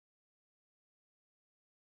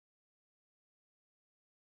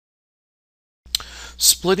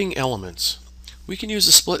Splitting elements. We can use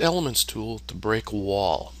the Split Elements tool to break a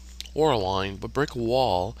wall or a line, but break a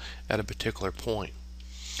wall at a particular point.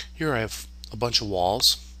 Here I have a bunch of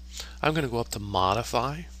walls. I'm going to go up to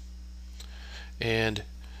Modify, and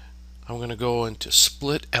I'm going to go into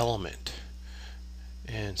Split Element.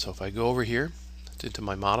 And so if I go over here into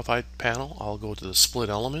my Modified panel, I'll go to the Split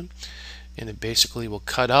Element, and it basically will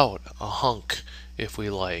cut out a hunk if we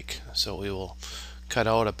like. So we will cut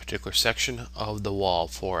out a particular section of the wall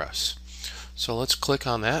for us. So let's click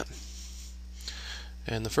on that,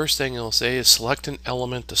 and the first thing it'll say is select an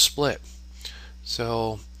element to split.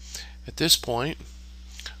 So at this point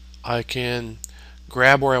I can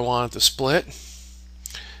grab where I want it to split,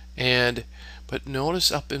 but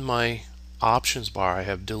notice up in my options bar I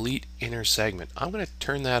have delete inner segment. I'm going to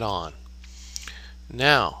turn that on.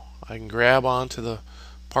 Now I can grab onto the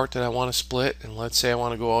part that I want to split, and let's say I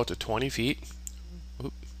want to go out to 20 feet.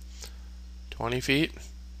 20 feet,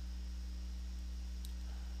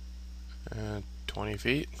 20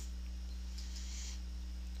 feet,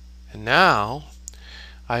 and now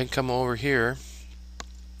I can come over here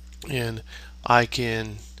and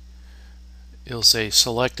it'll say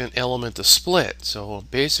select an element to split. So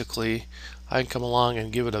basically I can come along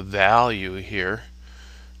and give it a value here,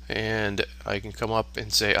 and I can come up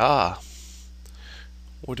and say,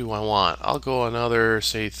 what do I want? I'll go another,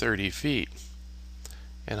 say, 30 feet,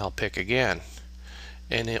 and I'll pick again,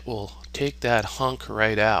 and it will take that hunk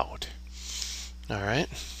right out. Alright,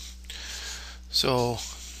 so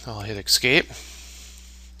I'll hit escape.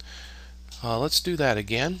 Let's do that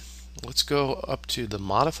again. Let's go up to the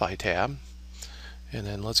Modify tab, and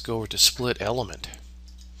then let's go over to Split Element,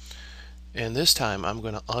 and this time I'm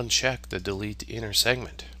going to uncheck the delete inner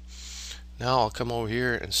segment. Now I'll come over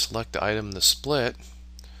here and select the item to split,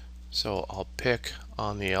 so I'll pick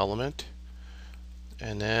on the element,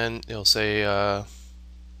 and then it'll say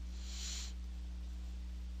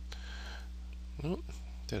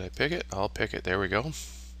did I pick it? I'll pick it. There we go.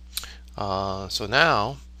 So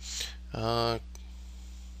now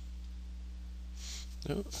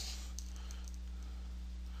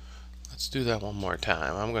let's do that one more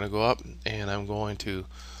time. I'm going to go up, and I'm going to,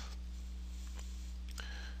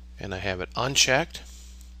 and I have it unchecked,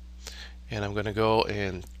 and I'm going to go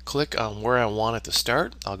and click on where I want it to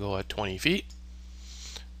start. I'll go at 20 feet,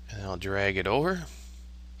 and I'll drag it over, and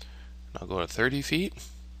I'll go to 30 feet,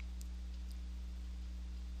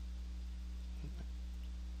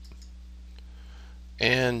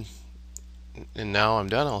 and now I'm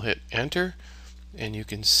done. I'll hit enter, and you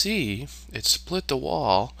can see it split the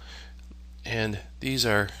wall, and these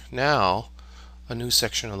are now a new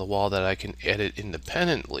section of the wall that I can edit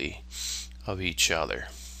independently of each other.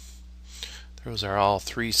 Those are all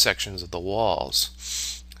three sections of the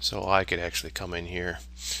walls, so I could actually come in here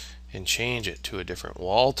and change it to a different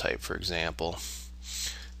wall type, for example,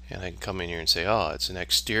 and I can come in here and say, it's an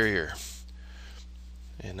exterior,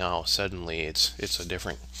 and now suddenly it's a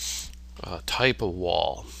different type of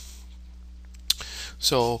wall.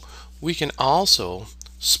 So we can also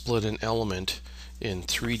split an element in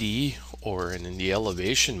 3D or in the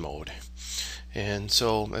elevation mode. And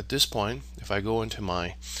so at this point, if I go into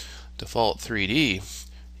my default 3D,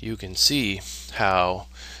 you can see how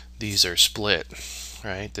these are split,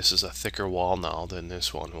 right? This is a thicker wall now than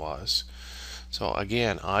this one was. So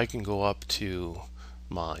again, I can go up to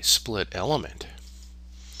my split element,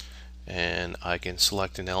 and I can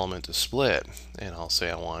select an element to split, and I'll say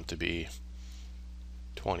I want it to be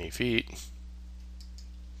 20 feet.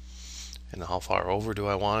 And how far over do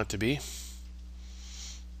I want it to be?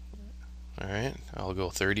 Alright, I'll go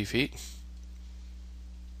 30 feet.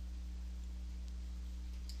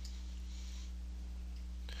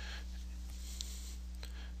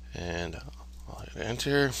 And I'll hit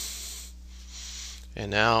enter.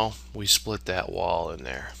 And now we split that wall in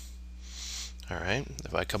there. Alright,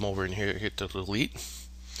 if I come over in here, hit the delete,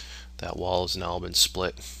 that wall has now been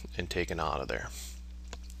split and taken out of there.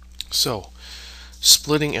 So,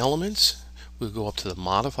 splitting elements, we'll go up to the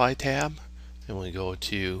Modify tab, and we go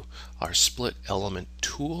to our Split Element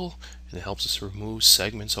tool, and it helps us remove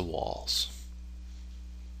segments of walls.